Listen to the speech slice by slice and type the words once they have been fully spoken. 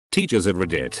Teachers at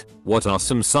Reddit, what are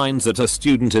some signs that a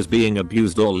student is being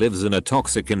abused or lives in a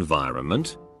toxic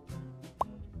environment?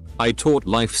 I taught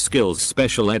life skills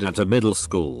special ed at a middle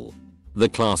school. The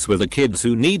class were the kids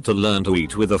who need to learn to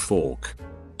eat with a fork,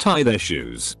 tie their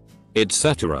shoes,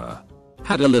 etc.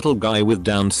 Had a little guy with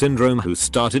Down syndrome who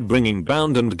started bringing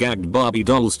bound and gagged Barbie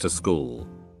dolls to school.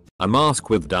 A mask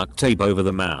with duct tape over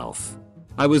the mouth.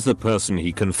 I was the person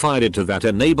he confided to that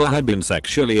a neighbor had been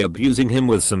sexually abusing him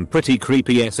with some pretty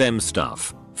creepy SM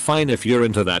stuff. Fine if you're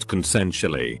into that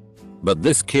consensually. But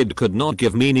this kid could not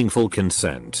give meaningful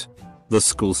consent. The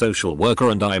school social worker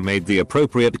and I made the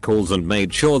appropriate calls and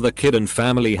made sure the kid and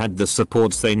family had the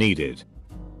supports they needed.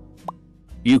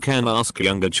 You can ask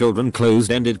younger children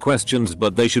closed-ended questions,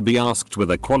 but they should be asked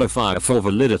with a qualifier for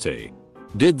validity.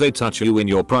 Did they touch you in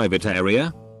your private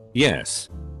area? Yes.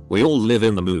 We all live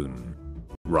in the moon.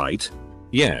 Right?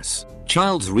 Yes.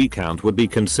 Child's recount would be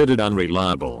considered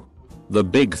unreliable. The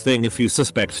big thing if you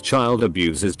suspect child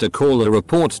abuse is to call a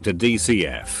report to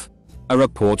DCF. A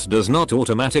report does not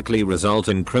automatically result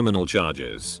in criminal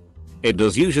charges. It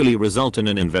does usually result in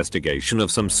an investigation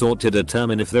of some sort to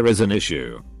determine if there is an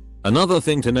issue. Another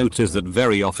thing to note is that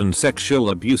very often sexual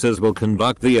abusers will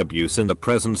conduct the abuse in the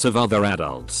presence of other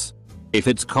adults. If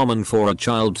it's common for a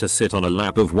child to sit on a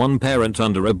lap of one parent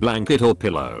under a blanket or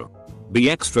pillow, be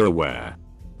extra aware.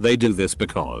 They do this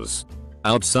because,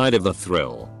 outside of the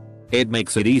thrill, it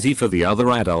makes it easy for the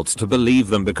other adults to believe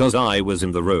them because I was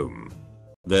in the room.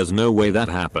 There's no way that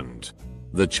happened.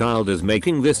 The child is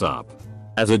making this up.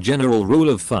 As a general rule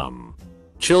of thumb,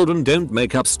 children don't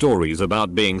make up stories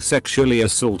about being sexually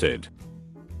assaulted.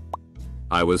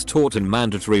 I was taught in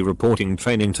mandatory reporting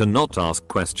training to not ask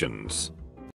questions.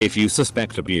 If you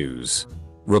suspect abuse,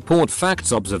 report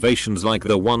facts, observations like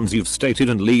the ones you've stated,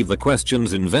 and leave the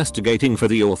questions investigating for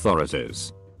the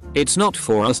authorities. It's not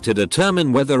for us to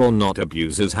determine whether or not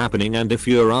abuse is happening, and if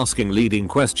you're asking leading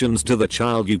questions to the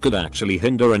child you could actually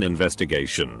hinder an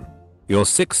investigation. Your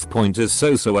sixth point is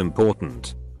so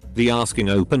important. The asking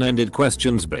open-ended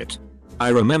questions bit. I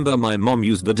remember my mom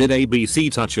used the "Did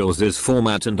ABC touch yours"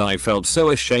 format and I felt so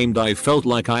ashamed. I felt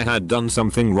like I had done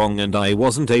something wrong and I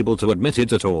wasn't able to admit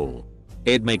it at all.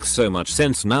 It makes so much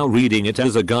sense now reading it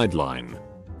as a guideline.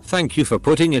 Thank you for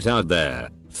putting it out there.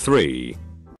 3.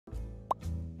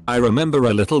 I remember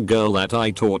a little girl that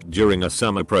I taught during a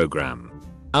summer program.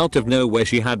 Out of nowhere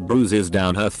she had bruises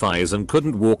down her thighs and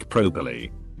couldn't walk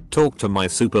properly. Talked to my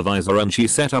supervisor and she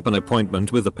set up an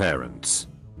appointment with the parents.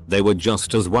 They were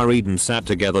just as worried and sat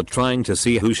together trying to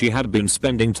see who she had been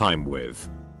spending time with.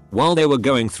 While they were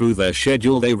going through their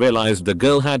schedule, they realized the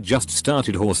girl had just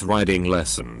started horse riding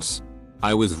lessons.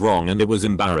 I was wrong and it was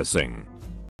embarrassing.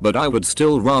 But I would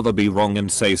still rather be wrong and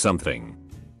say something.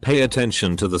 Pay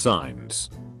attention to the signs.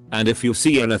 And if you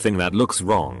see anything that looks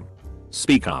wrong,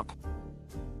 speak up.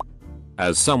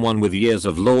 As someone with years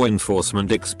of law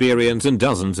enforcement experience and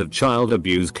dozens of child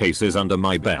abuse cases under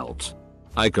my belt,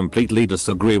 I completely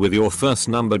disagree with your first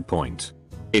numbered point.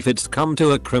 If it's come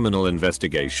to a criminal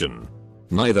investigation,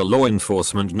 neither law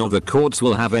enforcement nor the courts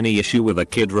will have any issue with a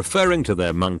kid referring to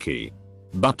their monkey,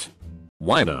 butt,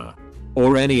 whiner,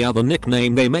 or any other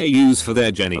nickname they may use for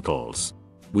their genitals.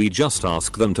 We just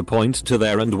ask them to point to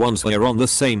their, and once we're on the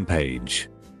same page,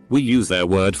 we use their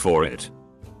word for it.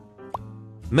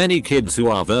 Many kids who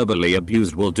are verbally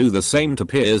abused will do the same to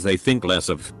peers they think less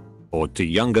of, or to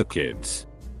younger kids.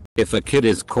 If a kid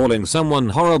is calling someone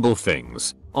horrible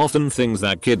things, often things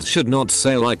that kids should not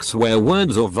say like swear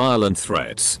words or violent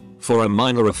threats, for a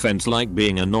minor offense like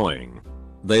being annoying,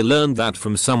 they learned that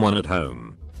from someone at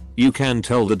home. You can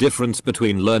tell the difference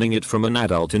between learning it from an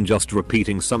adult and just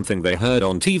repeating something they heard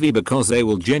on TV, because they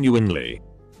will genuinely,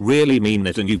 really mean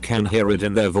it and you can hear it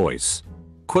in their voice.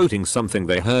 Quoting something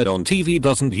they heard on TV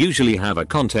doesn't usually have a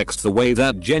context the way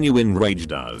that genuine rage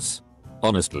does.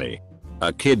 Honestly,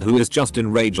 a kid who is just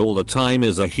in rage all the time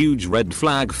is a huge red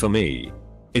flag for me.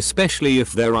 Especially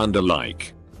if they're under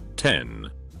like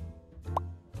 10.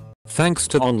 Thanks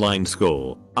to online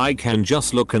school, I can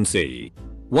just look and see.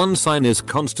 One sign is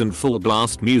constant full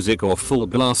blast music or full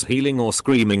blast yelling or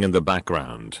screaming in the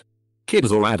background. Kids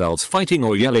or adults fighting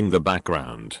or yelling the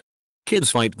background.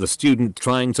 Kids fight the student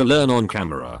trying to learn on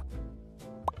camera.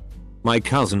 My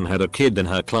cousin had a kid in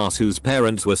her class whose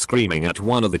parents were screaming at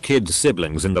one of the kid's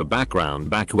siblings in the background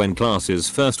back when classes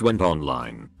first went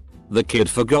online. The kid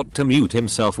forgot to mute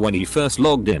himself when he first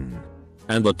logged in,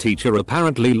 and the teacher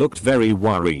apparently looked very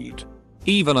worried,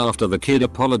 even after the kid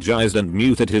apologized and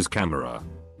muted his camera.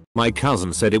 My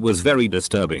cousin said it was very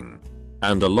disturbing,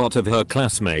 and a lot of her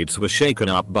classmates were shaken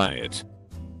up by it.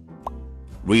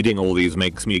 Reading all these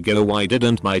makes me go, why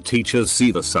didn't my teachers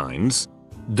see the signs?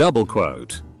 Double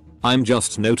quote. I'm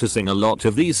just noticing a lot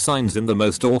of these signs in the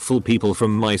most awful people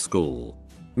from my school.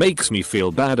 Makes me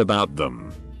feel bad about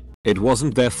them. It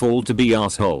wasn't their fault to be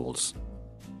assholes.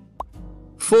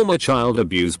 Former child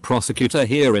abuse prosecutor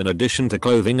here. In addition to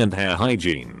clothing and hair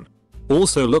hygiene,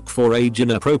 also look for age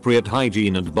inappropriate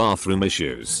hygiene and bathroom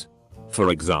issues.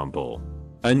 For example,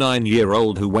 a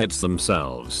 9-year-old who wets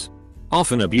themselves.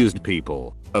 Often abused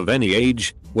people, of any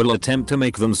age, will attempt to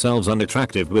make themselves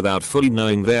unattractive without fully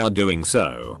knowing they are doing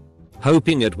so,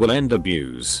 hoping it will end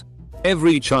abuse.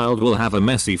 Every child will have a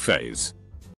messy phase.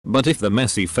 But if the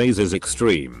messy phase is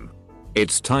extreme,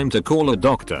 it's time to call a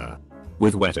doctor.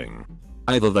 With wetting,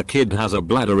 either the kid has a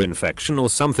bladder infection or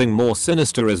something more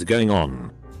sinister is going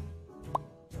on.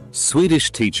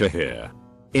 Swedish teacher here.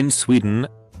 In Sweden,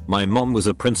 my mom was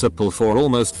a principal for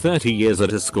almost 30 years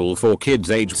at a school for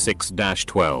kids aged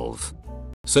 6-12.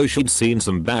 So she'd seen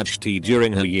some bad shit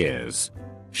during her years.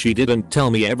 She didn't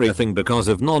tell me everything because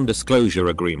of non-disclosure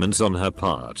agreements on her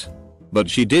part. But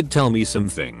she did tell me some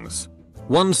things.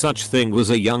 One such thing was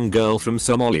a young girl from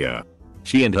Somalia.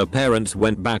 She and her parents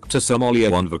went back to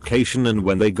Somalia on vacation, and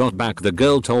when they got back the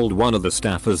girl told one of the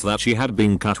staffers that she had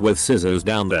been cut with scissors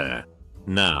down there.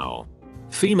 Now,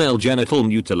 female genital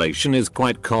mutilation is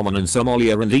quite common in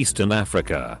Somalia and Eastern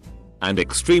Africa, and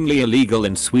extremely illegal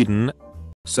in Sweden.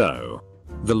 So,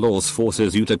 the law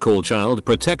forces you to call Child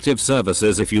Protective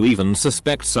Services if you even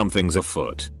suspect something's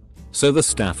afoot. So the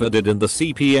staffer did, and the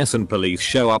CPS and police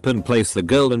show up and place the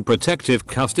girl in protective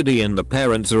custody, and the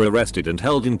parents are arrested and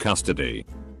held in custody.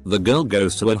 The girl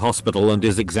goes to a hospital and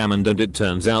is examined, and it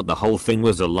turns out the whole thing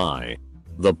was a lie.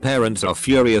 The parents are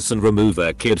furious and remove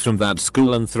their kid from that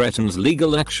school and threatens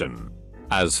legal action.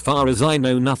 As far as I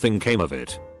know, nothing came of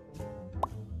it.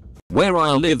 Where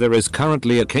I live, there is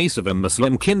currently a case of a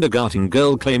Muslim kindergarten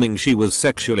girl claiming she was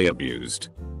sexually abused.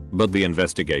 But the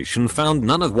investigation found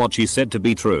none of what she said to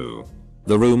be true.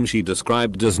 The room she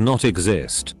described does not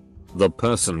exist. The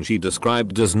person she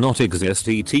described does not exist,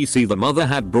 etc. The mother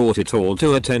had brought it all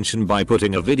to attention by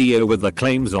putting a video with the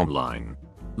claims online.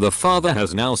 The father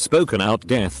has now spoken out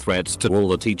death threats to all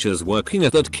the teachers working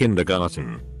at that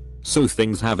kindergarten. So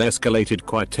things have escalated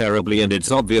quite terribly, and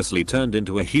it's obviously turned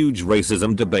into a huge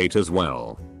racism debate as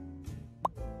well.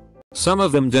 Some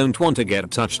of them don't want to get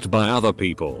touched by other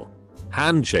people.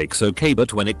 Handshakes okay,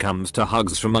 but when it comes to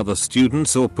hugs from other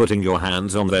students or putting your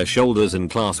hands on their shoulders in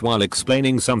class while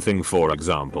explaining something, for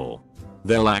example,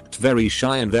 they'll act very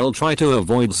shy and they'll try to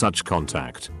avoid such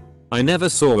contact. I never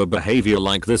saw a behavior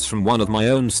like this from one of my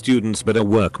own students, but a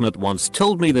workmate once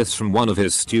told me this from one of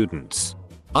his students.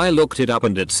 I looked it up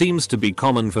and it seems to be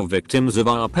common for victims of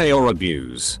RP or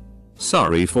abuse.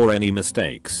 Sorry for any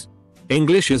mistakes.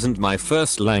 English isn't my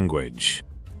first language.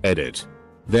 Edit.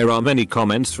 There are many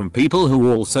comments from people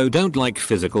who also don't like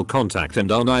physical contact and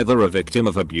are either a victim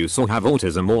of abuse or have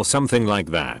autism or something like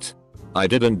that. I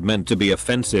didn't meant to be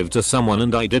offensive to someone,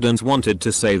 and I didn't wanted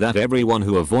to say that everyone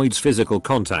who avoids physical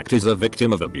contact is a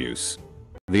victim of abuse.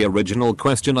 The original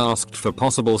question asked for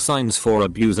possible signs for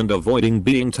abuse, and avoiding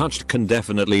being touched can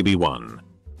definitely be one.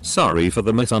 Sorry for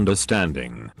the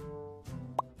misunderstanding.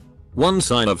 One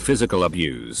sign of physical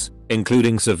abuse,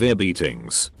 including severe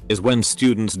beatings, is when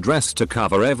students dress to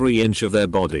cover every inch of their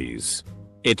bodies.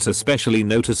 It's especially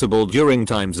noticeable during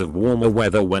times of warmer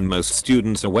weather when most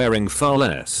students are wearing far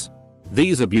less.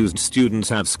 These abused students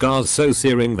have scars so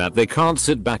searing that they can't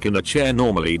sit back in a chair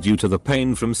normally due to the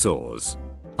pain from sores.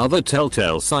 Other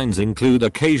telltale signs include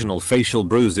occasional facial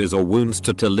bruises or wounds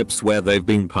to lips where they've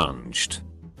been punched.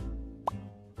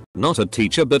 Not a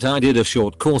teacher, but I did a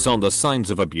short course on the signs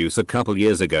of abuse a couple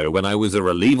years ago when I was a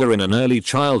reliever in an early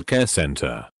childcare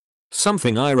center.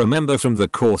 Something I remember from the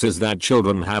course is that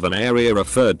children have an area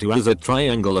referred to as a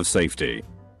triangle of safety.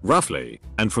 Roughly,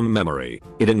 and from memory,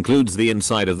 it includes the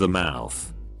inside of the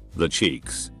mouth, the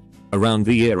cheeks, around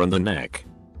the ear and the neck.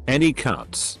 Any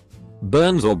cuts,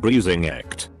 burns or bruising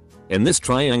in this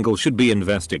triangle should be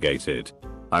investigated.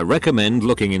 I recommend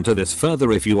looking into this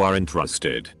further if you are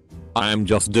interested. I am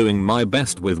just doing my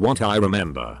best with what I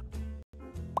remember.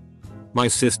 My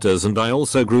sisters and I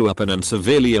also grew up in a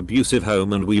severely abusive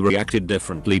home, and we reacted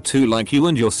differently too, like you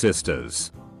and your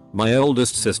sisters. My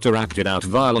oldest sister acted out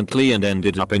violently and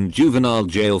ended up in juvenile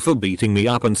jail for beating me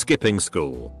up and skipping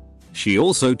school. She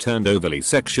also turned overly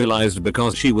sexualized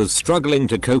because she was struggling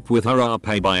to cope with her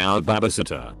RP by our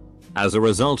babysitter. As a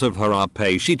result of her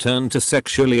RP, she turned to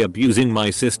sexually abusing my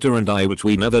sister and I, which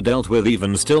we never dealt with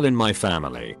even still in my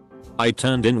family. I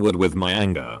turned inward with my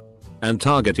anger and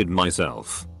targeted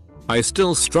myself. I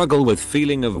still struggle with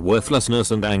feeling of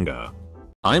worthlessness and anger.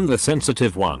 I'm the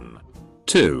sensitive one,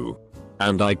 too.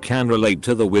 And I can relate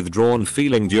to the withdrawn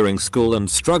feeling during school and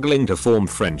struggling to form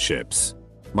friendships.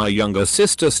 My younger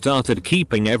sister started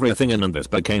keeping everything in, and this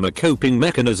became a coping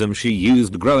mechanism she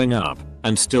used growing up,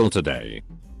 and still today.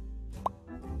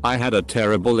 I had a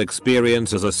terrible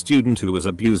experience as a student who was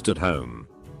abused at home.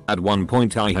 At one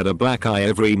point I had a black eye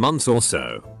every month or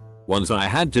so. Once I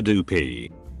had to do PE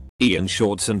in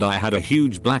shorts and I had a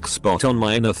huge black spot on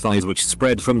my inner thighs which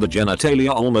spread from the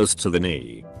genitalia almost to the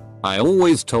knee. I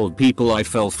always told people I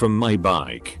fell from my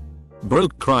bike.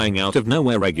 Broke crying out of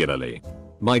nowhere regularly.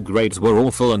 My grades were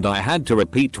awful and I had to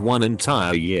repeat one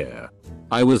entire year.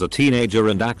 I was a teenager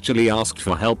and actually asked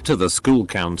for help to the school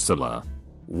counselor,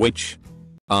 which,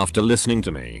 after listening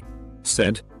to me,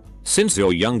 said, "Since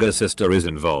your younger sister is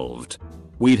involved,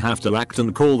 we'd have to act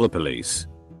and call the police.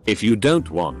 If you don't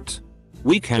want,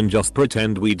 we can just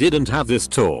pretend we didn't have this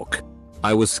talk."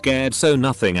 I was scared, so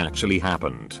nothing actually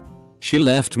happened. She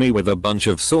left me with a bunch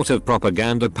of sort of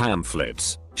propaganda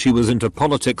pamphlets. She was into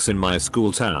politics in my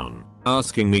school town,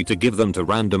 asking me to give them to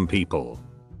random people.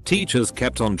 Teachers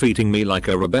kept on treating me like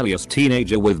a rebellious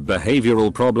teenager with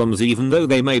behavioral problems, even though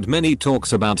they made many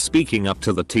talks about speaking up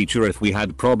to the teacher if we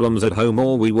had problems at home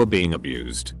or we were being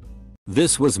abused.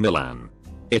 This was Milan,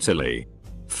 Italy,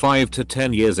 5 to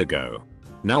 10 years ago.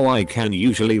 Now I can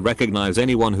usually recognize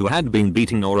anyone who had been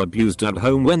beaten or abused at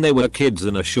home when they were kids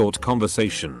in a short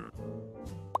conversation.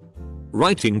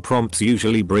 Writing prompts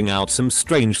usually bring out some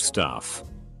strange stuff.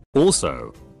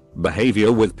 Also,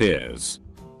 behavior with peers.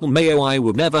 Mayo, I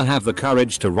would never have the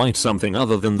courage to write something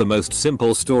other than the most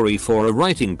simple story for a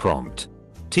writing prompt.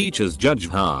 Teachers judge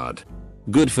hard.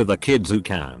 Good for the kids who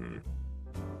can.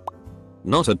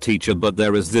 Not a teacher, but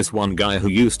there is this one guy who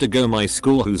used to go my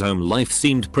school whose home life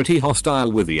seemed pretty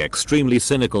hostile, with the extremely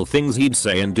cynical things he'd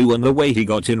say and do and the way he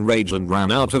got enraged and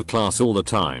ran out of class all the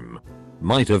time.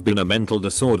 Might have been a mental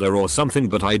disorder or something,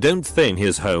 but I don't think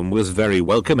his home was very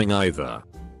welcoming either.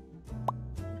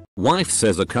 Wife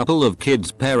says a couple of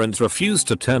kids' parents refused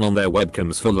to turn on their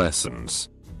webcams for lessons.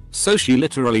 So she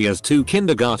literally has 2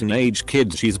 kindergarten age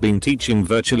kids she's been teaching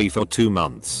virtually for 2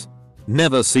 months.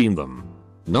 Never seen them.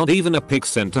 Not even a pic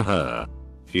sent to her.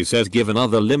 She says given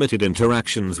other limited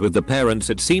interactions with the parents,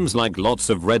 it seems like lots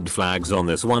of red flags on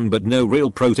this one, but no real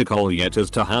protocol yet as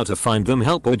to how to find them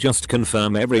help or just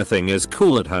confirm everything is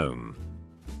cool at home.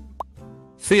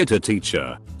 Theater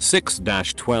teacher,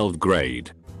 6-12th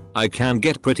grade. I can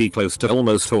get pretty close to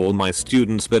almost all my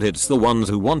students, but it's the ones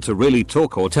who want to really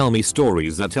talk or tell me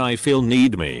stories that I feel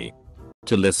need me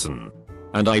to listen.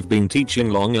 And I've been teaching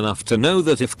long enough to know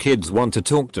that if kids want to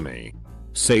talk to me,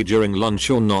 say during lunch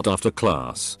or not after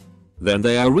class, then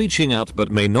they are reaching out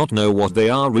but may not know what they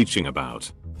are reaching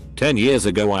about. 10 years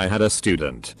ago I had a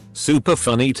student, super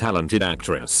funny talented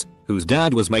actress, whose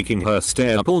dad was making her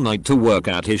stay up all night to work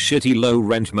at his shitty low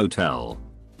rent motel.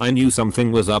 I knew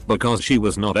something was up because she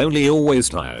was not only always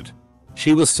tired,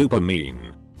 she was super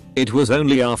mean. It was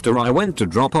only after I went to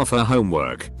drop off her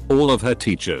homework, all of her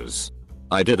teachers,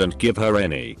 I didn't give her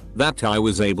any, that I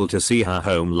was able to see her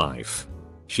home life.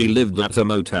 She lived at a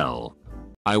motel.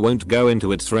 I won't go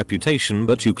into its reputation,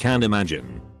 but you can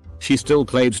imagine. She still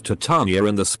played Titania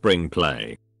in the spring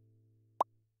play.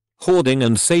 Hoarding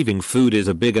and saving food is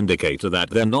a big indicator that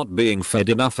they're not being fed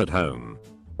enough at home,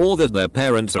 or that their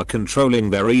parents are controlling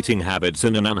their eating habits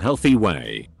in an unhealthy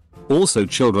way. Also,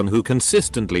 children who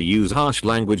consistently use harsh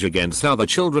language against other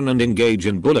children and engage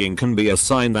in bullying can be a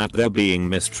sign that they're being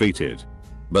mistreated.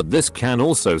 But this can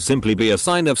also simply be a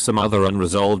sign of some other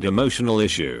unresolved emotional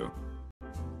issue.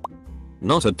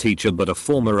 Not a teacher, but a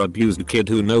former abused kid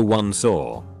who no one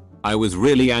saw. I was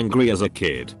really angry as a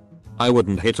kid. I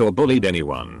wouldn't hit or bullied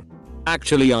anyone.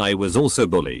 Actually, I was also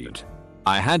bullied.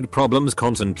 I had problems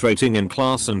concentrating in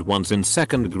class, and once in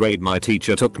 2nd grade my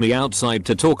teacher took me outside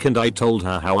to talk and I told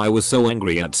her how I was so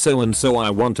angry at so and so I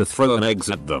want to throw an eggs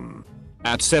at them.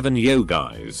 At 7, yo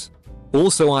guys.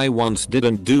 Also, I once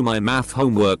didn't do my math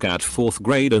homework at 4th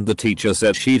grade and the teacher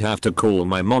said she'd have to call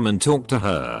my mom and talk to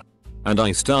her. And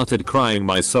I started crying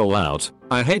my soul out.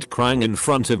 I hate crying in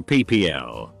front of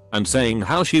PPL and saying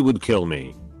how she would kill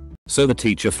me. So the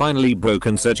teacher finally broke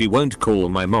and said she won't call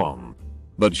my mom.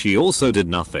 But she also did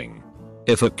nothing.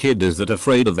 If a kid is that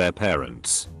afraid of their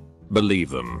parents, believe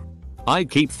them. I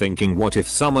keep thinking, what if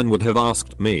someone would have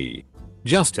asked me?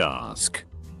 Just ask.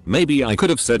 Maybe I could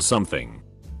have said something.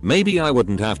 Maybe I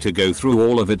wouldn't have to go through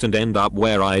all of it and end up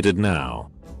where I did now.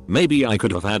 Maybe I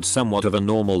could have had somewhat of a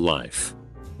normal life.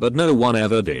 But no one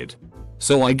ever did.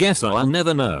 So I guess I'll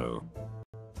never know.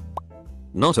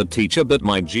 Not a teacher, but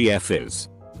my GF is.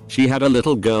 She had a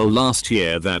little girl last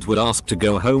year that would ask to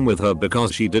go home with her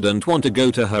because she didn't want to go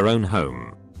to her own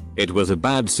home. It was a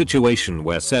bad situation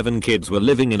where 7 kids were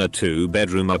living in a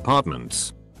 2-bedroom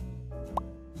apartment.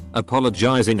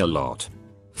 Apologizing a lot.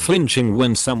 Flinching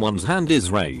when someone's hand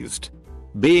is raised.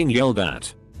 Being yelled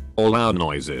at. Or loud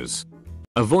noises.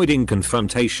 Avoiding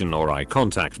confrontation or eye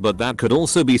contact, but that could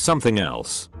also be something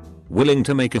else. Willing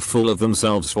to make a fool of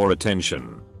themselves for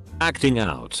attention. Acting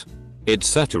out.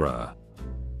 Etc.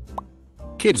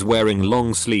 Kids wearing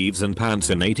long sleeves and pants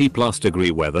in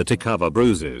 80+ weather to cover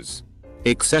bruises.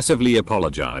 Excessively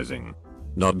apologizing.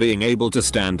 Not being able to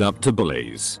stand up to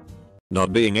bullies.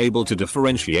 Not being able to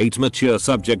differentiate mature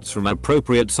subjects from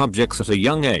appropriate subjects at a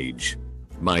young age.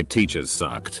 My teachers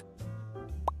sucked.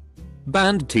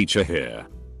 Band teacher here.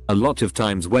 A lot of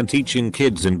times when teaching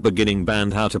kids in beginning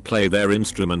band how to play their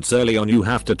instruments early on, you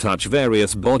have to touch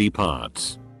various body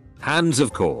parts. Hands,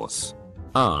 of course.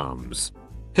 Arms.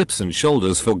 Hips and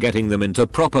shoulders for getting them into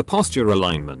proper posture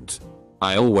alignment.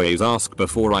 I always ask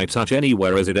before I touch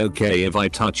anywhere, is it okay if I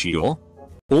touch your?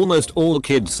 Almost all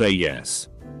kids say yes.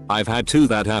 I've had 2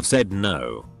 that have said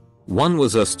no. One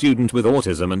was a student with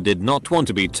autism and did not want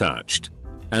to be touched.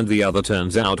 And the other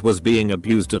turns out was being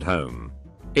abused at home.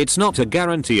 It's not a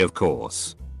guarantee, of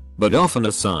course, but often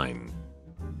a sign.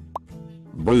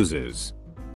 Bruises.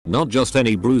 Not just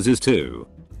any bruises too.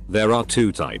 There are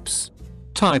 2 types.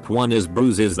 Type 1 is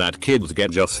bruises that kids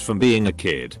get just from being a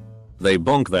kid. They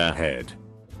bonk their head,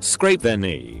 scrape their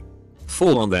knee,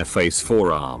 fall on their face,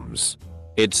 forearms,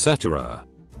 etc.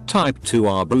 Type 2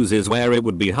 are bruises where it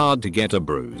would be hard to get a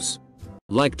bruise.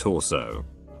 Like torso,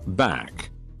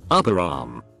 back, upper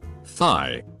arm,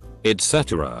 thigh,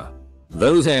 etc.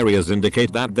 Those areas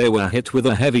indicate that they were hit with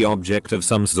a heavy object of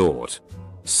some sort.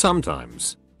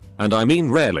 Sometimes, and I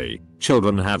mean rarely,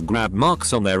 children have grab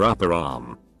marks on their upper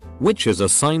arm, which is a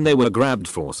sign they were grabbed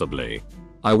forcibly.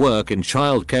 I work in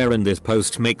childcare and this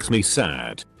post makes me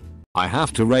sad. I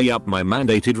have to re-up my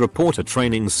mandated reporter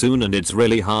training soon, and it's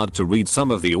really hard to read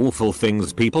some of the awful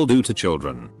things people do to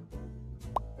children.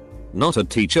 Not a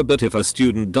teacher, but if a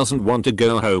student doesn't want to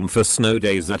go home for snow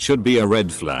days, that should be a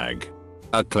red flag.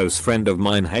 A close friend of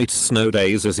mine hates snow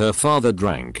days as her father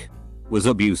drank, was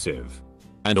abusive,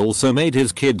 and also made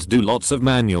his kids do lots of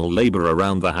manual labor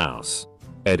around the house.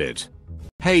 Edit.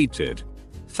 Hated.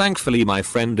 Thankfully my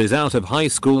friend is out of high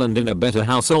school and in a better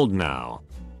household now.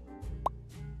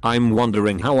 I'm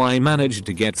wondering how I managed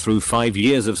to get through 5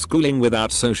 years of schooling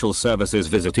without social services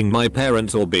visiting my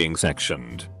parents or being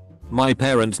sectioned. My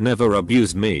parents never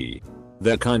abused me.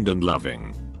 They're kind and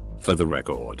loving, for the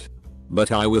record.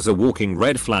 But I was a walking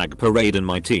red flag parade in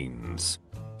my teens.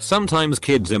 Sometimes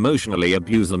kids emotionally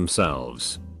abuse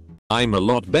themselves. I'm a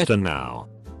lot better now.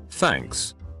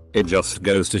 Thanks. It just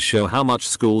goes to show how much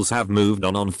schools have moved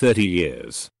on 30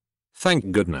 years.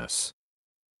 Thank goodness.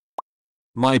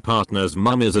 My partner's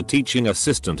mum is a teaching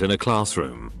assistant in a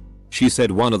classroom. She said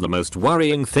one of the most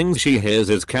worrying things she hears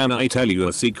is, "Can I tell you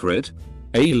a secret?"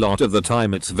 A lot of the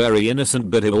time it's very innocent,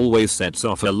 but it always sets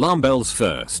off alarm bells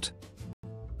first.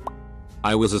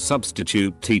 I was a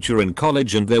substitute teacher in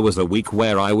college, and there was a week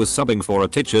where I was subbing for a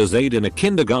teacher's aide in a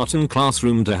kindergarten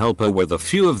classroom to help her with a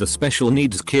few of the special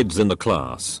needs kids in the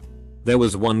class. There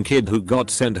was one kid who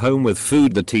got sent home with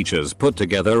food the teachers put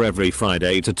together every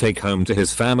Friday to take home to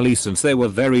his family since they were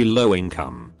very low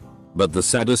income. But the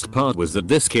saddest part was that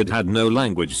this kid had no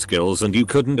language skills and you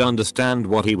couldn't understand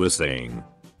what he was saying.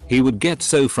 He would get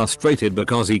so frustrated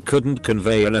because he couldn't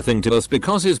convey anything to us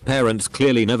because his parents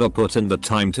clearly never put in the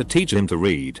time to teach him to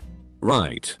read,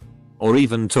 write, or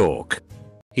even talk.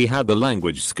 He had the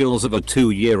language skills of a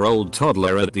 2-year-old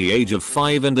toddler at the age of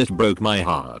 5, and it broke my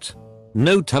heart.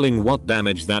 No telling what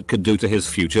damage that could do to his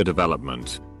future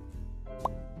development.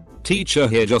 Teacher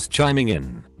here just chiming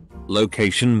in.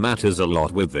 Location matters a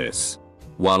lot with this.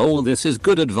 While all this is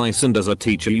good advice, and as a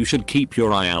teacher you should keep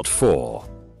your eye out for.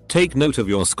 Take note of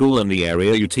your school and the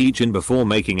area you teach in before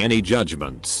making any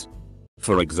judgments.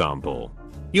 For example,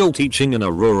 you're teaching in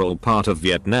a rural part of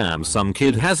Vietnam, some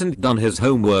kid hasn't done his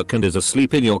homework and is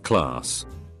asleep in your class.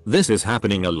 This is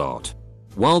happening a lot.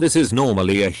 While this is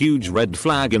normally a huge red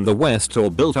flag in the West or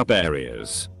built up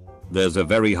areas, there's a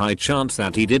very high chance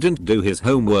that he didn't do his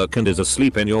homework and is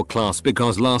asleep in your class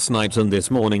because last night and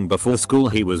this morning before school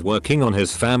he was working on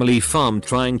his family farm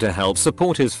trying to help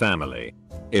support his family.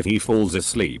 If he falls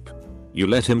asleep, you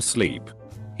let him sleep.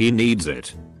 He needs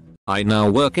it. I now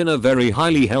work in a very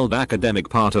highly held academic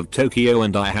part of Tokyo,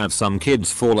 and I have some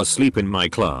kids fall asleep in my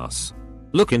class.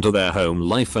 Look into their home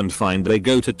life and find they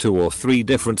go to 2 or 3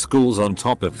 different schools on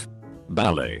top of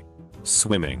ballet,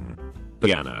 swimming,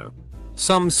 piano,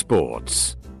 some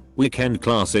sports, weekend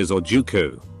classes or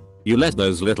juku. You let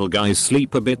those little guys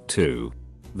sleep a bit too.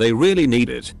 They really need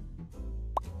it.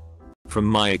 From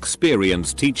my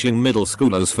experience teaching middle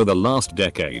schoolers for the last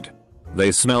decade,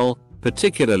 they smell,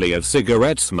 particularly of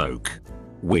cigarette smoke,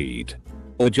 weed,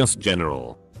 or just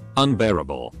general,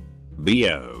 unbearable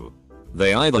BO.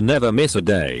 They either never miss a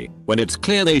day, when it's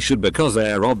clear they should because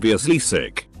they're obviously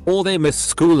sick, or they miss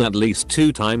school at least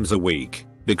 2 times a week,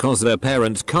 because their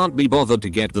parents can't be bothered to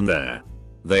get them there.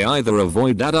 They either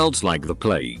avoid adults like the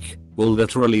plague, will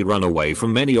literally run away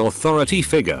from any authority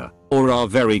figure, or are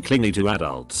very clingy to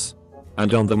adults.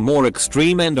 And on the more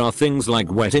extreme end are things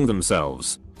like wetting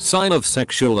themselves, sign of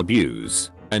sexual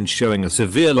abuse, and showing a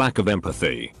severe lack of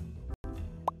empathy.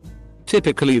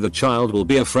 Typically the child will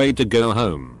be afraid to go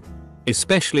home,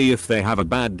 especially if they have a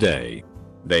bad day.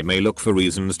 They may look for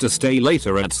reasons to stay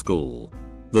later at school.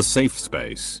 The safe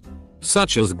space,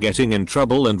 such as getting in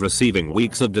trouble and receiving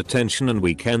weeks of detention and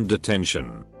weekend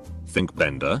detention. Think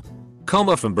Bender,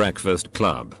 from Breakfast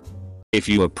Club. If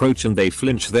you approach and they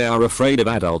flinch, they are afraid of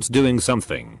adults doing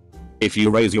something. If you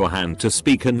raise your hand to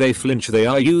speak and they flinch, they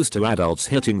are used to adults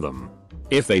hitting them.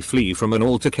 If they flee from an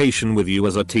altercation with you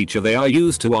as a teacher, they are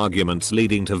used to arguments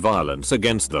leading to violence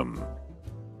against them.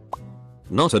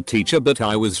 Not a teacher, but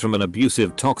I was from an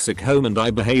abusive, toxic home and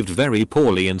I behaved very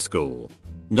poorly in school.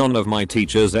 None of my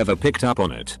teachers ever picked up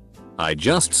on it. I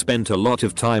just spent a lot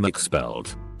of time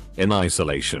expelled, in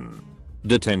isolation,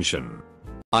 detention.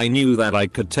 I knew that I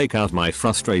could take out my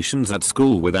frustrations at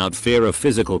school without fear of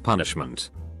physical punishment.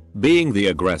 Being the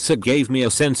aggressor gave me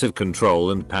a sense of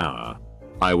control and power.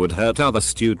 I would hurt other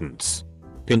students,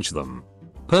 pinch them,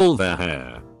 pull their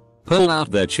hair, pull out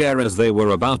their chair as they were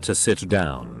about to sit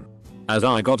down. As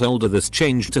I got older, this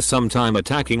changed to sometime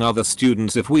attacking other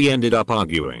students if we ended up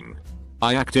arguing.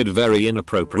 I acted very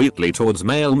inappropriately towards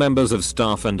male members of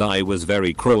staff and I was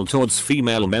very cruel towards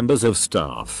female members of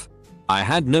staff. I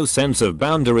had no sense of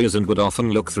boundaries and would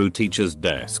often look through teachers'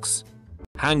 desks,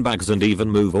 handbags and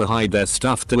even move or hide their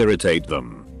stuff to irritate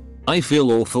them. I feel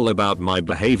awful about my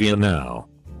behavior now.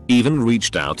 Even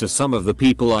reached out to some of the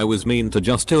people I was mean to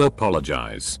just to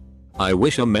apologize. I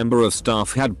wish a member of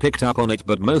staff had picked up on it,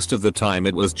 but most of the time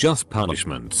it was just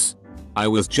punishments. I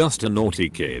was just a naughty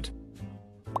kid.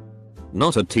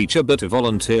 Not a teacher, but a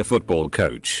volunteer football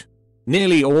coach.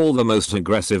 Nearly all the most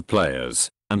aggressive players,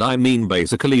 and I mean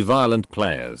basically violent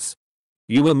players,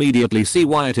 you immediately see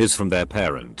why it is from their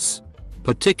parents,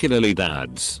 particularly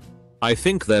dads. I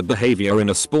think their behavior in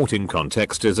a sporting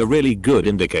context is a really good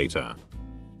indicator.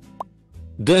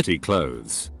 Dirty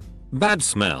clothes, bad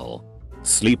smell,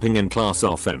 sleeping in class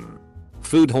often,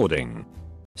 food hoarding,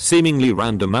 seemingly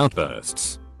random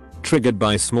outbursts, triggered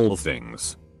by small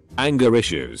things, anger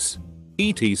issues,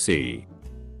 etc.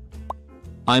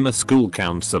 I'm a school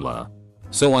counselor,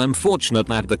 so I'm fortunate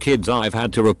that the kids I've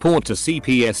had to report to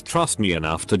CPS trust me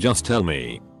enough to just tell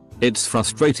me. It's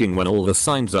frustrating when all the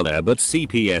signs are there but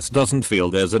CPS doesn't feel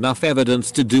there's enough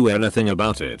evidence to do anything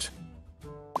about it.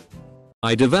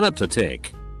 I developed a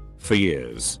tic. For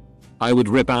years, I would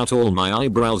rip out all my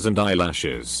eyebrows and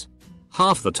eyelashes.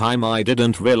 Half the time I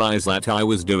didn't realize that I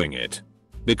was doing it,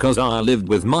 because I lived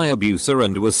with my abuser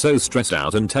and was so stressed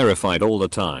out and terrified all the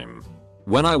time.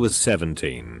 When I was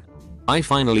 17, I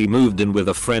finally moved in with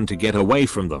a friend to get away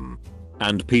from them.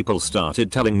 And people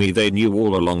started telling me they knew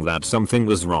all along that something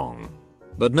was wrong.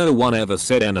 But no one ever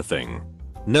said anything.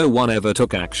 No one ever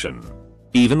took action.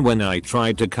 Even when I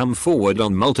tried to come forward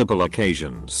on multiple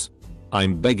occasions.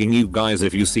 I'm begging you guys,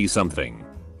 if you see something,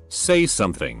 say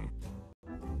something.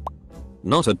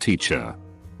 Not a teacher,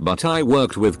 but I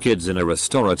worked with kids in a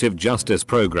restorative justice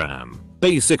program,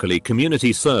 basically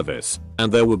community service,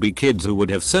 and there would be kids who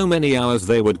would have so many hours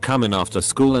they would come in after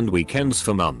school and weekends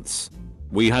for months.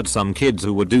 We had some kids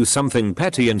who would do something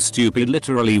petty and stupid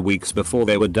literally weeks before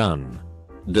they were done.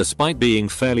 Despite being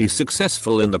fairly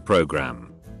successful in the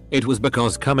program, it was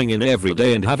because coming in every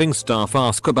day and having staff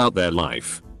ask about their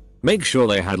life, make sure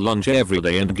they had lunch every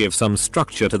day and give some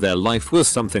structure to their life was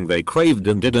something they craved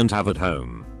and didn't have at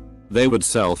home. They would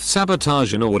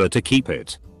self-sabotage in order to keep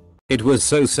it. It was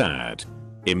so sad.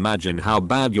 Imagine how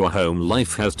bad your home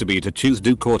life has to be to choose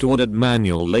do court-ordered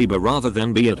manual labor rather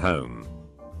than be at home.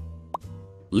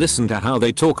 Listen to how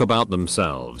they talk about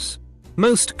themselves.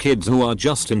 Most kids who are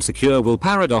just insecure will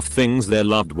parrot off things their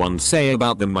loved ones say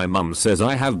about them. My mum says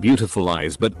I have beautiful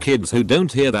eyes, but kids who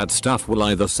don't hear that stuff will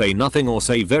either say nothing or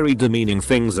say very demeaning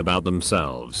things about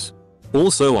themselves.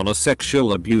 Also, on a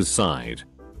sexual abuse side,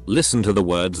 listen to the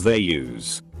words they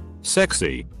use.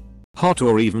 Sexy, hot,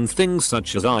 or even things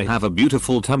such as I have a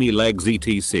beautiful tummy, legs,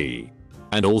 etc.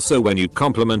 And also when you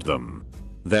compliment them,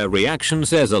 their reaction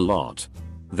says a lot.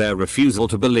 Their refusal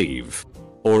to believe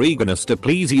or eagerness to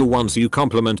please you once you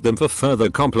compliment them for further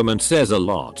compliment says a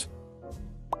lot.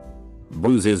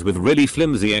 bruises with really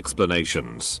flimsy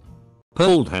explanations,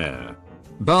 pulled hair,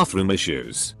 bathroom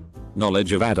issues,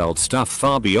 knowledge of adult stuff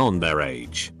far beyond their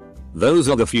age. Those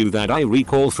are the few that I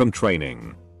recall from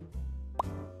training.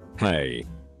 Hey,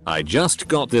 I just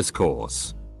got this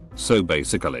course. So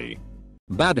basically,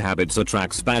 bad habits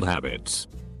attracts bad habits.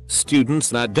 Students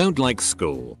that don't like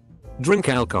school, drink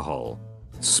alcohol,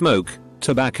 smoke,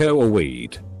 tobacco or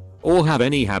weed, or have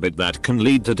any habit that can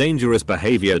lead to dangerous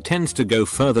behavior tends to go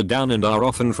further down and are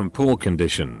often from poor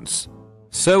conditions.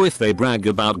 So if they brag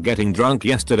about getting drunk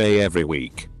yesterday every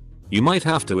week, you might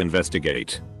have to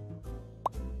investigate.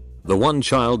 The one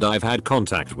child I've had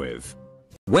contact with,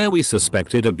 where we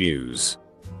suspected abuse,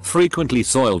 frequently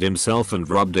soiled himself and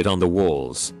rubbed it on the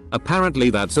walls. Apparently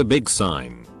that's a big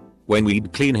sign. When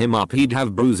we'd clean him up he'd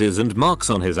have bruises and marks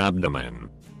on his abdomen.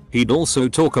 He'd also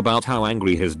talk about how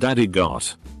angry his daddy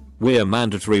got. We're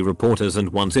mandatory reporters and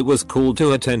once it was called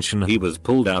to attention he was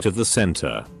pulled out of the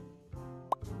center.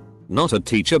 Not a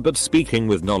teacher but speaking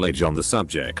with knowledge on the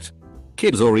subject.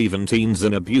 Kids or even teens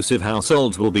in abusive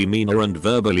households will be meaner and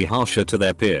verbally harsher to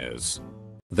their peers.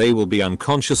 They will be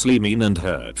unconsciously mean and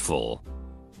hurtful.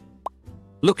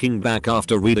 Looking back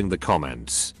after reading the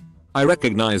comments, I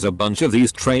recognize a bunch of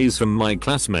these traits from my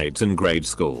classmates in grade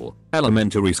school,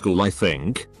 elementary school I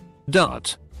think.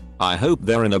 I hope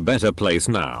they're in a better place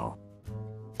now.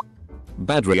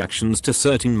 Bad reactions to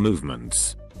certain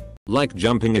movements. Like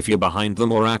jumping if you're behind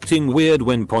them or acting weird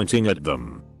when pointing at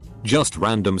them. Just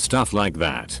random stuff like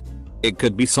that. It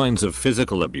could be signs of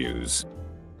physical abuse.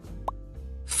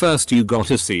 First you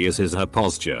gotta see is her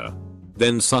posture.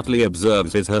 Then subtly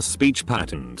observe his/her speech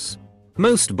patterns.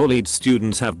 Most bullied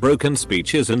students have broken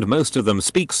speeches and most of them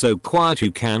speak so quiet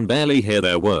you can barely hear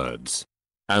their words.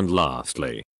 And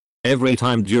lastly, every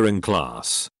time during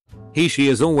class, he/she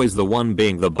is always the one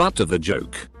being the butt of the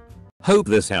joke. Hope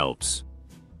this helps.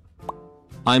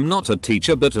 I'm not a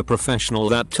teacher but a professional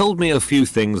that told me a few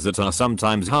things that are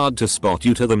sometimes hard to spot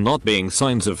due to them not being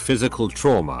signs of physical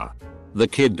trauma. The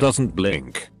kid doesn't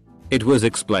blink. It was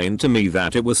explained to me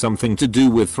that it was something to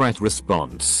do with threat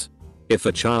response. If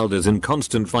a child is in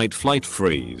constant fight, flight,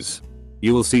 freeze,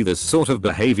 you will see this sort of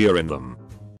behavior in them.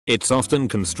 It's often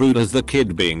construed as the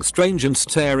kid being strange and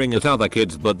staring at other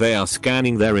kids, but they are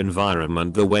scanning their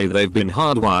environment the way they've been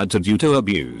hardwired to due to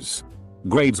abuse.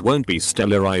 Grades won't be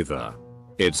stellar either.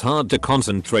 It's hard to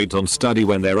concentrate on study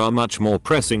when there are much more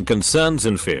pressing concerns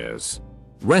and fears.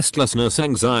 Restlessness,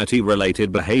 anxiety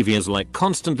related behaviors like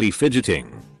constantly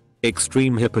fidgeting.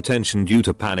 Extreme hypertension due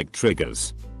to panic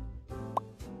triggers.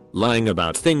 Lying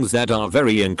about things that are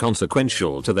very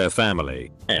inconsequential to their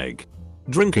family. Egg.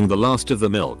 Drinking the last of the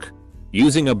milk.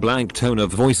 Using a blank tone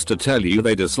of voice to tell you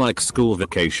they dislike school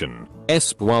vacation.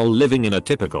 While living in a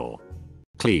typical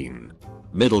clean,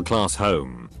 middle class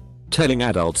home. Telling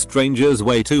adult strangers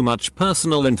way too much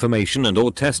personal information and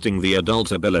or testing the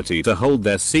adult ability to hold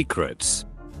their secrets.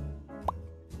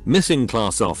 Missing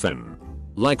class often.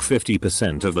 Like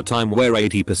 50% of the time where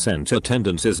 80%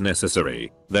 attendance is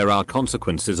necessary, there are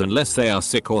consequences unless they are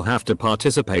sick or have to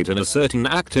participate in a certain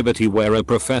activity where a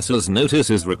professor's notice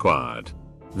is required.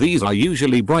 These are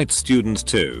usually bright students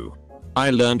too. I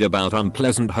learned about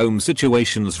unpleasant home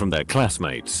situations from their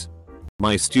classmates.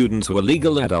 My students were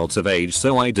legal adults of age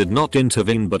so I did not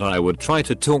intervene, but I would try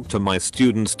to talk to my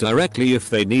students directly if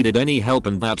they needed any help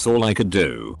and that's all I could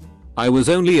do. I was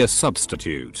only a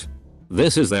substitute.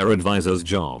 This is their advisor's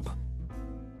job.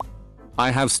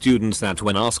 I have students that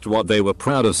when asked what they were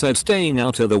proud of said staying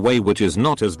out of the way, which is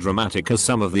not as dramatic as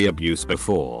some of the abuse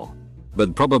before,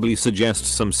 but probably suggests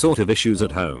some sort of issues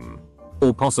at home.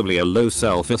 Or possibly a low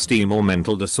self-esteem or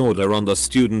mental disorder on the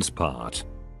student's part.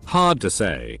 Hard to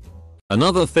say.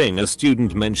 Another thing a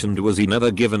student mentioned was he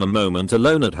never given a moment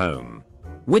alone at home.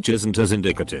 Which isn't as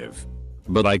indicative.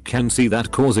 But I can see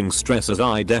that causing stress as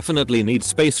I definitely need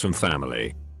space from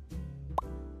family.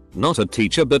 Not a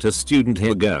teacher but a student,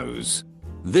 here goes.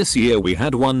 This year we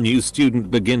had one new student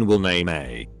begin, we'll name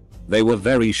A. They were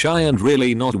very shy and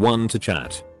really not one to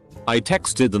chat. I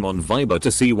texted them on Viber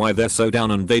to see why they're so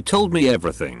down and they told me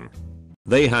everything.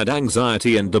 They had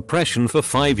anxiety and depression for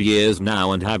 5 years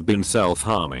now and have been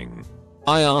self-harming.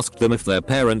 I asked them if their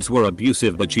parents were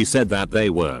abusive but she said that they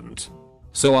weren't.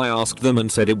 So I asked them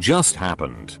and said it just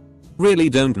happened. Really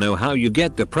don't know how you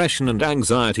get depression and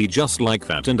anxiety just like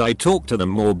that, and I talked to them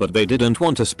more but they didn't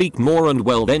want to speak more, and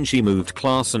well then she moved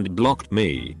class and blocked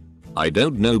me. I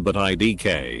don't know but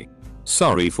IDK.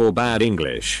 Sorry for bad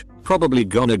English, probably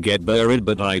gonna get buried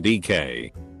but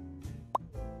IDK.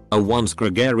 A once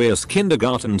gregarious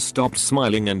kindergarten stopped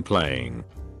smiling and playing.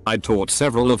 I taught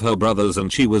several of her brothers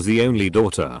and she was the only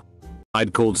daughter.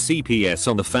 I'd called CPS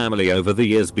on the family over the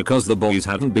years because the boys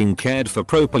hadn't been cared for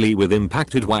properly with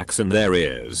impacted wax in their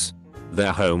ears.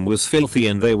 Their home was filthy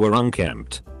and they were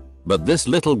unkempt. But this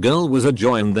little girl was a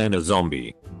joy and then a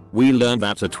zombie. We learned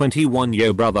that a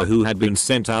 21-year brother who had been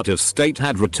sent out of state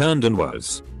had returned and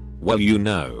was, well, you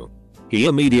know. He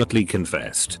immediately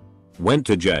confessed. Went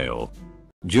to jail.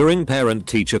 During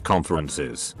parent-teacher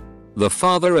conferences, the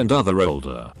father and other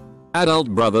older adult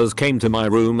brothers came to my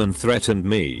room and threatened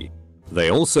me. They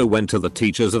also went to the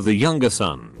teachers of the younger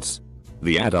sons.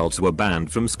 The adults were banned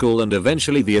from school and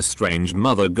eventually the estranged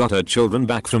mother got her children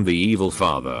back from the evil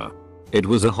father. It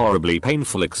was a horribly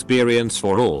painful experience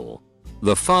for all.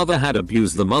 The father had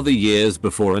abused the mother years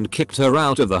before and kicked her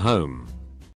out of the home.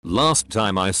 Last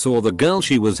time I saw the girl,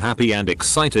 she was happy and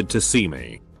excited to see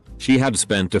me. She had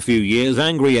spent a few years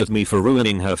angry at me for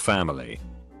ruining her family.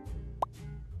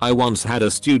 I once had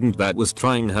a student that was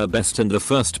trying her best in the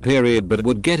first period but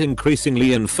would get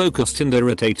increasingly unfocused and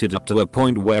irritated up to a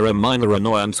point where a minor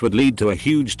annoyance would lead to a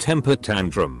huge temper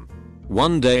tantrum.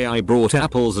 One day I brought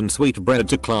apples and sweetbread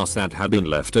to class that had been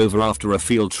left over after a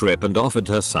field trip and offered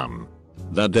her some.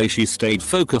 That day she stayed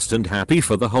focused and happy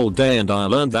for the whole day, and I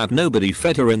learned that nobody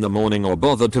fed her in the morning or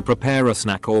bothered to prepare a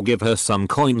snack or give her some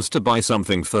coins to buy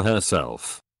something for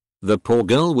herself. The poor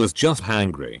girl was just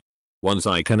hangry. Once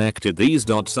I connected these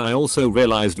dots, I also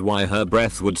realized why her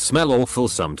breath would smell awful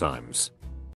sometimes.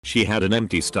 She had an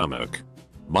empty stomach.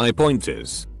 My point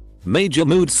is, major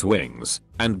mood swings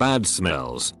and bad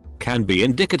smells can be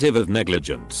indicative of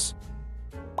negligence.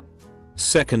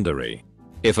 Secondary.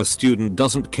 If a student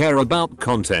doesn't care about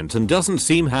content and doesn't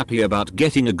seem happy about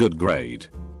getting a good grade,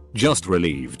 just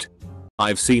relieved.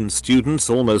 I've seen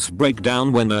students almost break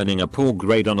down when earning a poor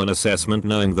grade on an assessment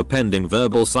knowing the pending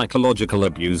verbal psychological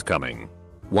abuse coming.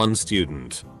 One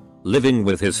student, living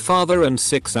with his father and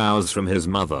 6 hours from his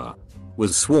mother,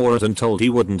 was swore at and told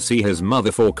he wouldn't see his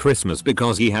mother for Christmas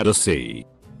because he had a C.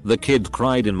 The kid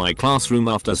cried in my classroom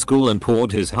after school and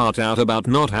poured his heart out about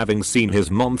not having seen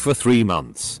his mom for 3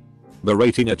 months.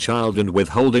 Berating a child and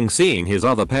withholding seeing his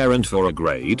other parent for a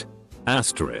grade?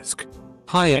 Asterisk.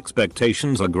 High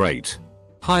expectations are great.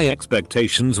 High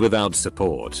expectations without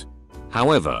support,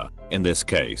 however, in this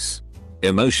case,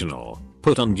 emotional,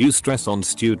 put undue stress on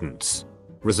students,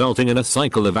 resulting in a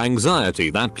cycle of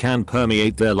anxiety that can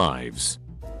permeate their lives.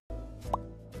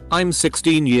 I'm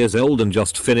 16 years old and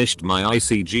just finished my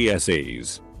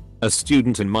ICGSEs. A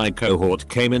student in my cohort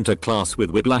came into class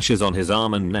with whiplashes on his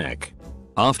arm and neck.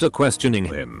 After questioning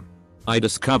him, I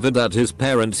discovered that his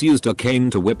parents used a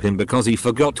cane to whip him because he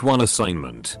forgot one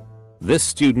assignment. This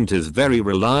student is very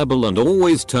reliable and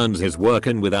always turns his work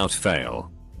in without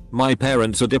fail. My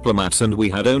parents are diplomats and we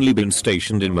had only been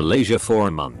stationed in Malaysia for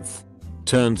a month.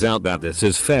 Turns out that this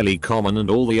is fairly common and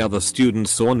all the other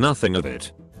students saw nothing of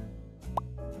it.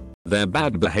 Their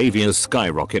bad behaviors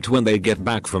skyrocket when they get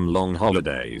back from long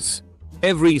holidays.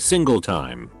 Every single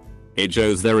time. It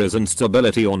shows there is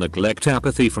instability or neglect,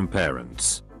 apathy from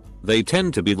parents. They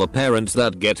tend to be the parents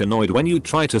that get annoyed when you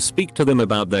try to speak to them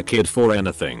about their kid for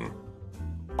anything.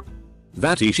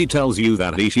 That Ishi tells you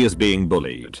that Ishi is being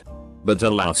bullied, but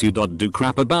allows you to do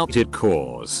crap about it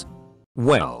cause.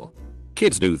 Well,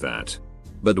 kids do that.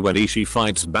 But when Ishi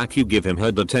fights back you give him her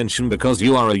detention because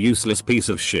you are a useless piece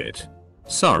of shit.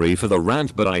 Sorry for the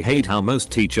rant, but I hate how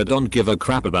most teachers don't give a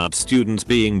crap about students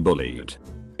being bullied.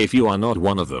 If you are not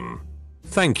one of them,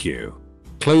 thank you.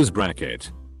 Close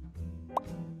bracket.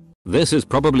 This is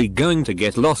probably going to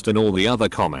get lost in all the other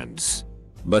comments.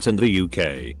 But in the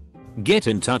UK, get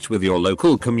in touch with your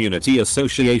local community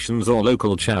associations or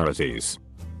local charities.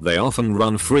 They often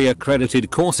run free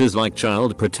accredited courses like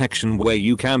child protection where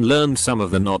you can learn some of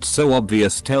the not so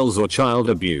obvious tells or child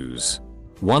abuse.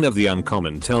 One of the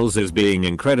uncommon tells is being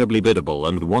incredibly biddable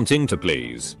and wanting to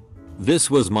please. This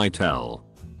was my tell.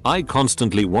 I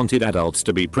constantly wanted adults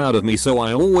to be proud of me, so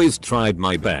I always tried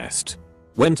my best.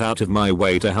 Went out of my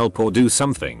way to help or do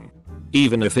something,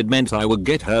 even if it meant I would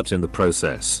get hurt in the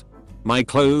process. My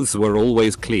clothes were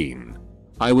always clean.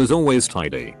 I was always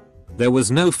tidy. There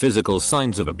was no physical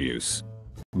signs of abuse.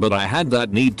 But I had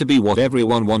that need to be what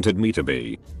everyone wanted me to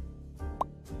be.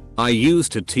 I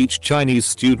used to teach Chinese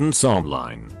students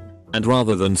online, and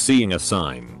rather than seeing a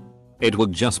sign, it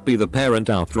would just be the parent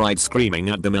outright screaming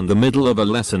at them in the middle of a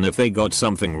lesson if they got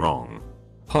something wrong.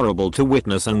 Horrible to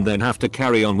witness and then have to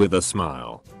carry on with a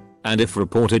smile. And if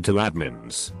reported to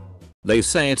admins, they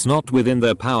say it's not within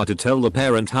their power to tell the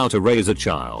parent how to raise a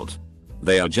child.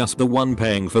 They are just the one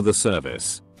paying for the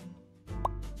service.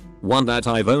 One that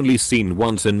I've only seen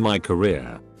once in my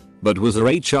career, but was a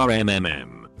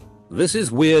HRMMM. This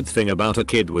is weird thing about a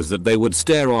kid was that they would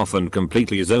stare off and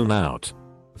completely zone out.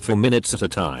 For minutes at a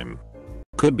time.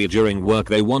 Could be during work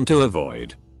they want to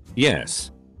avoid.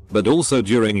 Yes. But also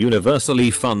during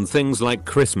universally fun things like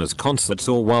Christmas concerts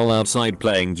or while outside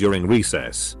playing during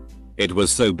recess. It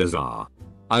was so bizarre.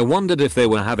 I wondered if they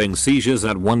were having seizures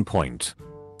at one point.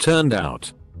 Turned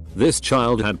out, this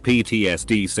child had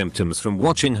PTSD symptoms from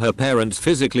watching her parents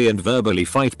physically and verbally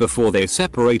fight before they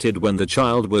separated when the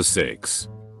child was 6.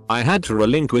 I had to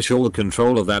relinquish all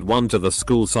control of that one to the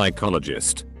school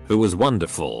psychologist, who was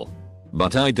wonderful.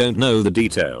 But I don't know the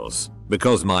details,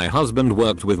 because my husband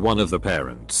worked with one of the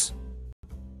parents.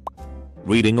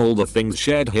 Reading all the things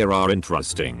shared here are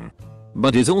interesting,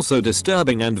 but is also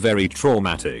disturbing and very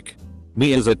traumatic.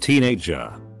 Me as a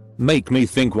teenager. Make me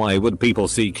think, why would people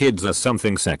see kids as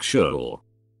something sexual?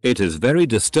 It is very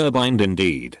disturbing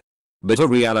indeed. But a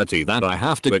reality that I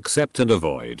have to accept and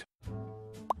avoid.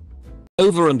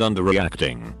 Over and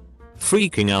underreacting.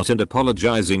 Freaking out and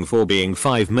apologizing for being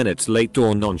 5 minutes late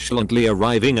or nonchalantly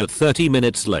arriving at 30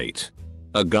 minutes late.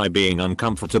 A guy being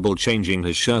uncomfortable changing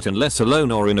his shirt unless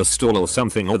alone or in a stall or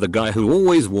something, or the guy who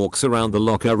always walks around the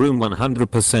locker room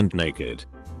 100% naked.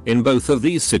 In both of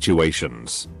these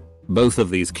situations, both of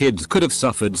these kids could have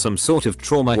suffered some sort of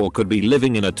trauma or could be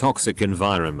living in a toxic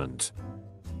environment.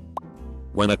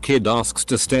 When a kid asks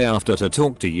to stay after to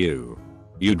talk to you,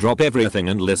 you drop everything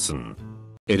and listen.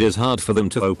 It is hard for them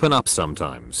to open up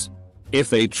sometimes. If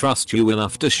they trust you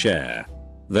enough to share,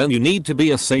 then you need to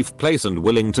be a safe place and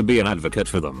willing to be an advocate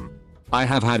for them. I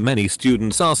have had many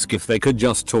students ask if they could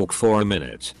just talk for a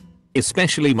minute.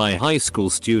 Especially my high school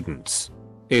students.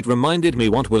 It reminded me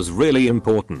what was really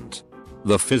important.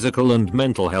 The physical and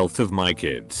mental health of my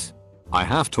kids. I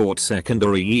have taught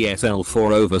secondary ESL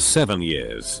for over 7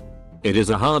 years. It is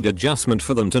a hard adjustment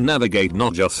for them to navigate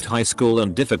not just high school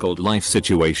and difficult life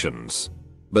situations,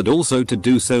 but also to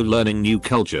do so learning new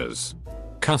cultures,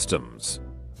 customs,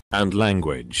 and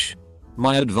language.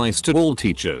 My advice to all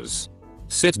teachers: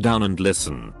 sit down and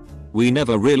listen. We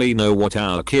never really know what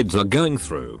our kids are going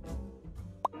through.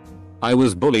 I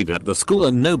was bullied at the school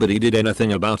and nobody did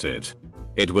anything about it.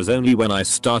 It was only when I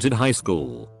started high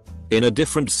school, in a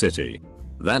different city,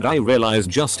 that I realized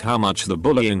just how much the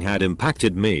bullying had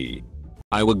impacted me.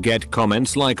 I would get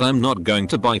comments like, "I'm not going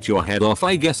to bite your head off."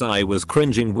 I guess I was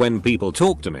cringing when people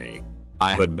talked to me.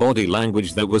 I had body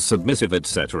language that was submissive,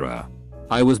 etc.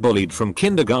 I was bullied from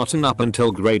kindergarten up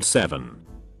until grade 7.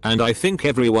 And I think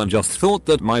everyone just thought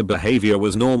that my behavior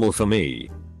was normal for me.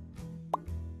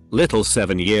 Little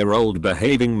 7-year-old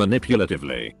behaving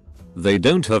manipulatively. They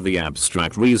don't have the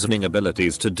abstract reasoning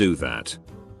abilities to do that.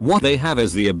 What they have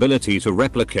is the ability to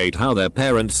replicate how their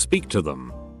parents speak to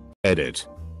them. Edit.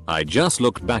 I just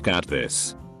looked back at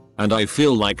this, and I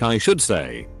feel like I should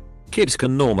say, kids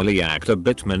can normally act a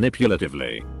bit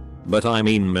manipulatively. But I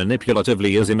mean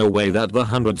manipulatively as in a way that the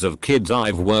hundreds of kids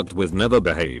I've worked with never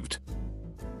behaved.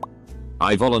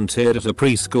 I volunteered at a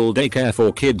preschool daycare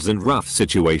for kids in rough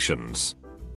situations.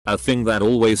 A thing that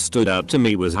always stood out to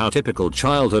me was how typical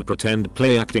childhood pretend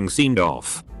play acting seemed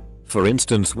off. For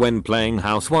instance, when playing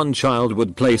house, one child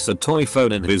would place a toy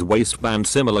phone in his waistband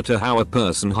similar to how a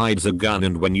person hides a gun,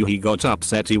 and when he got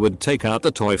upset he would take out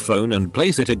the toy phone and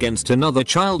place it against another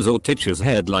child's or teacher's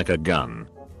head like a gun.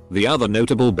 The other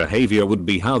notable behavior would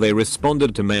be how they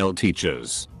responded to male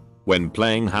teachers. When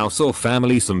playing house or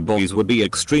family, some boys would be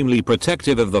extremely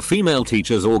protective of the female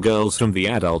teachers or girls from the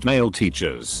adult male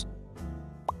teachers.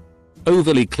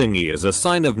 Overly clingy is a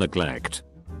sign of neglect.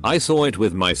 I saw it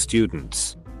with my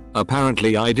students.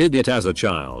 Apparently I did it as a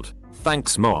child.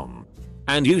 Thanks mom.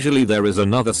 And usually there is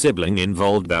another sibling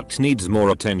involved that needs more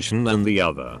attention than the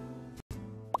other.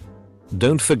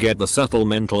 Don't forget the subtle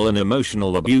mental and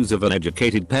emotional abuse of an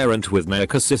educated parent with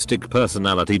narcissistic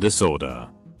personality disorder.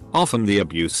 Often the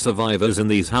abuse survivors in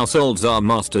these households are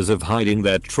masters of hiding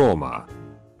their trauma.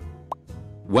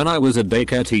 When I was a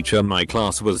daycare teacher, my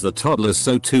class was the toddlers,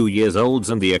 so 2 years olds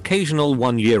and the occasional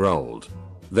 1-year-old.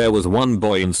 There was one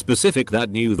boy in specific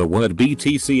that knew the word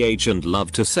BTCH and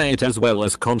loved to say it, as well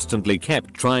as constantly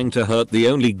kept trying to hurt the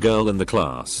only girl in the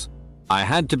class. I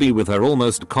had to be with her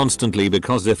almost constantly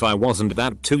because if I wasn't,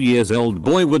 that 2-year-old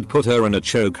boy would put her in a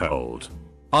chokehold.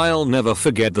 I'll never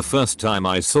forget the first time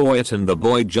I saw it, and the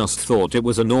boy just thought it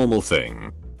was a normal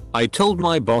thing. I told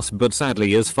my boss, but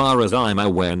sadly as far as I'm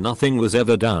aware nothing was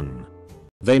ever done.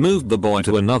 They moved the boy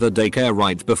to another daycare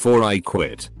right before I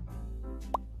quit.